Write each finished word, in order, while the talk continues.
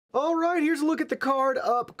All right, here's a look at the card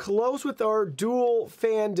up close with our dual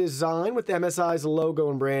fan design with MSI's logo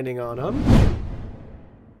and branding on them.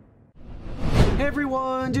 Hey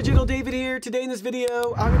everyone, Digital David here. Today in this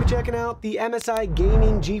video, I'm going to be checking out the MSI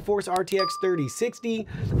Gaming GeForce RTX 3060.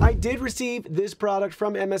 I did receive this product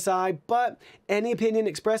from MSI, but any opinion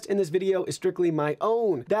expressed in this video is strictly my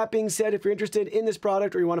own. That being said, if you're interested in this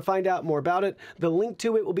product or you want to find out more about it, the link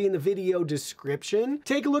to it will be in the video description.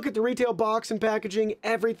 Take a look at the retail box and packaging.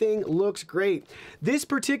 Everything looks great. This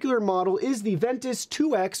particular model is the Ventus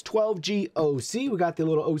 2X 12G OC. We got the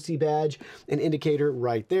little OC badge and indicator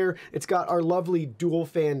right there. It's got our lovely dual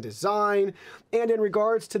fan design, and in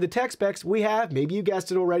regards to the tech specs, we have, maybe you guessed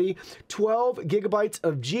it already, 12 gigabytes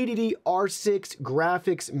of GDDR6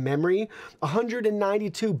 graphics memory,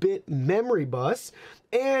 192-bit memory bus,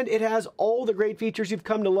 and it has all the great features you've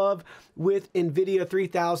come to love with NVIDIA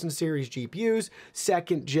 3000 series GPUs,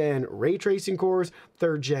 2nd gen ray tracing cores,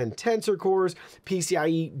 3rd gen tensor cores,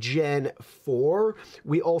 PCIe Gen 4.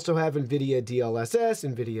 We also have NVIDIA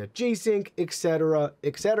DLSS, NVIDIA G-Sync, etc.,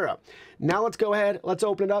 etc. Now let's go ahead, let's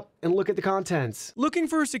open it up and look at the contents. Looking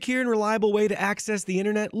for a secure and reliable way to access the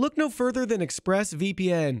internet? Look no further than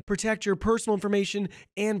ExpressVPN. Protect your personal information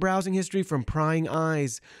and browsing history from prying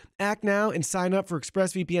eyes. Act now and sign up for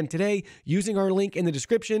ExpressVPN today using our link in the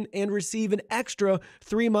description and receive an extra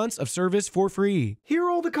 3 months of service for free. Here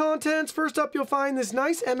are all the contents. First up, you'll find this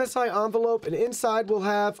nice MSI envelope, and inside we'll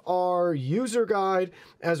have our user guide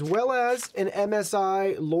as well as an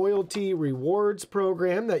MSI loyalty rewards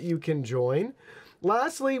program that you can join.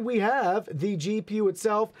 Lastly, we have the GPU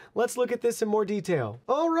itself. Let's look at this in more detail.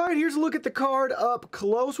 All right, here's a look at the card up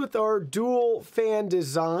close with our dual fan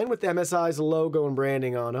design with MSI's logo and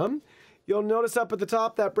branding on them. You'll notice up at the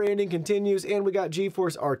top that branding continues, and we got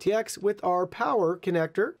GeForce RTX with our power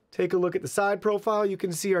connector. Take a look at the side profile. You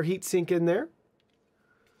can see our heatsink in there.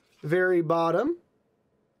 Very bottom.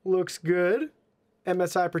 Looks good.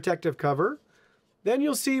 MSI protective cover. Then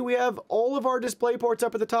you'll see we have all of our display ports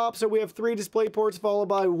up at the top. So we have 3 display ports followed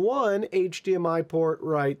by 1 HDMI port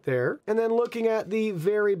right there. And then looking at the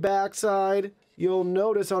very back side, you'll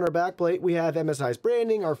notice on our back plate, we have MSI's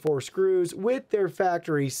branding, our 4 screws with their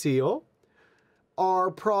factory seal,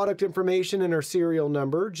 our product information and our serial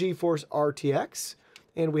number, GeForce RTX,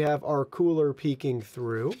 and we have our cooler peeking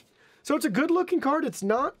through. So it's a good looking card. It's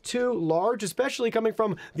not too large, especially coming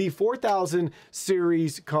from the 4000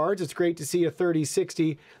 series cards. It's great to see a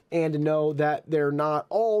 3060 and to know that they're not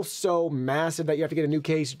all so massive that you have to get a new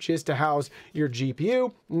case just to house your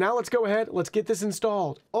GPU. Now let's go ahead, let's get this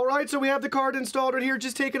installed. All right, so we have the card installed right here,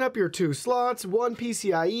 just taking up your 2 slots, 1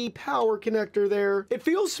 PCIe power connector there. It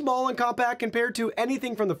feels small and compact compared to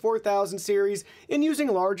anything from the 4000 series and using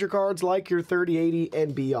larger cards like your 3080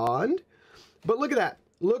 and beyond. But look at that.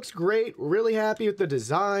 Looks great, really happy with the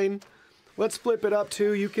design. Let's flip it up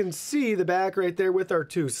too. You can see the back right there with our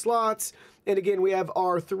 2 slots. And again, we have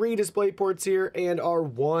our 3 display ports here and our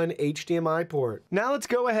 1 HDMI port. Now let's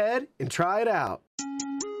go ahead and try it out.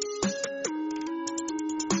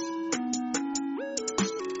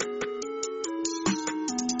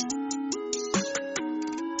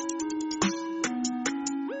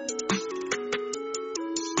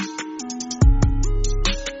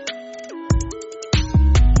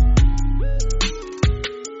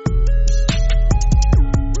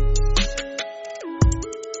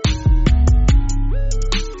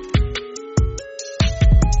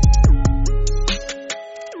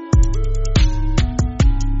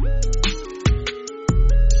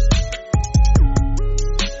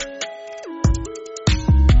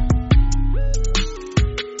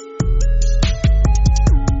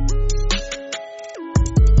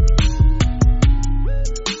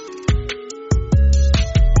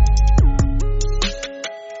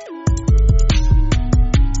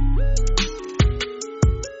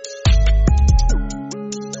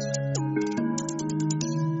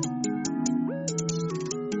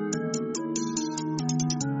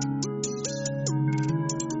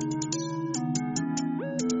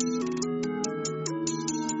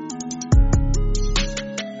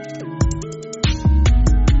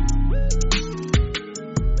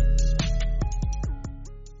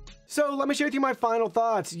 So let me share with you my final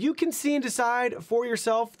thoughts. You can see and decide for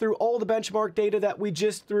yourself through all the benchmark data that we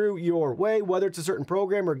just threw your way, whether it's a certain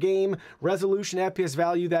program or game, resolution, FPS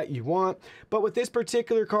value that you want. But with this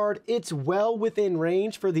particular card, it's well within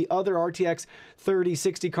range for the other RTX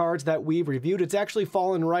 3060 cards that we've reviewed. It's actually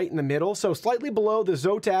fallen right in the middle, so slightly below the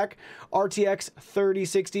Zotac RTX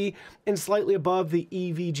 3060 and slightly above the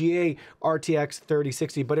EVGA RTX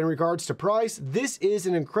 3060. But in regards to price, this is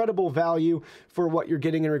an incredible value for what you're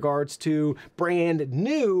getting in regards to to brand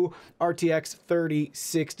new RTX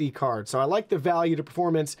 3060 card. So I like the value to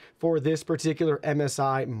performance for this particular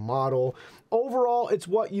MSI model. Overall, it's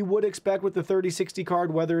what you would expect with the 3060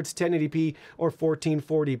 card, whether it's 1080p or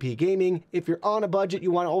 1440p gaming. If you're on a budget,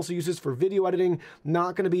 you want to also use this for video editing,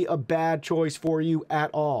 not going to be a bad choice for you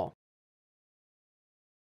at all.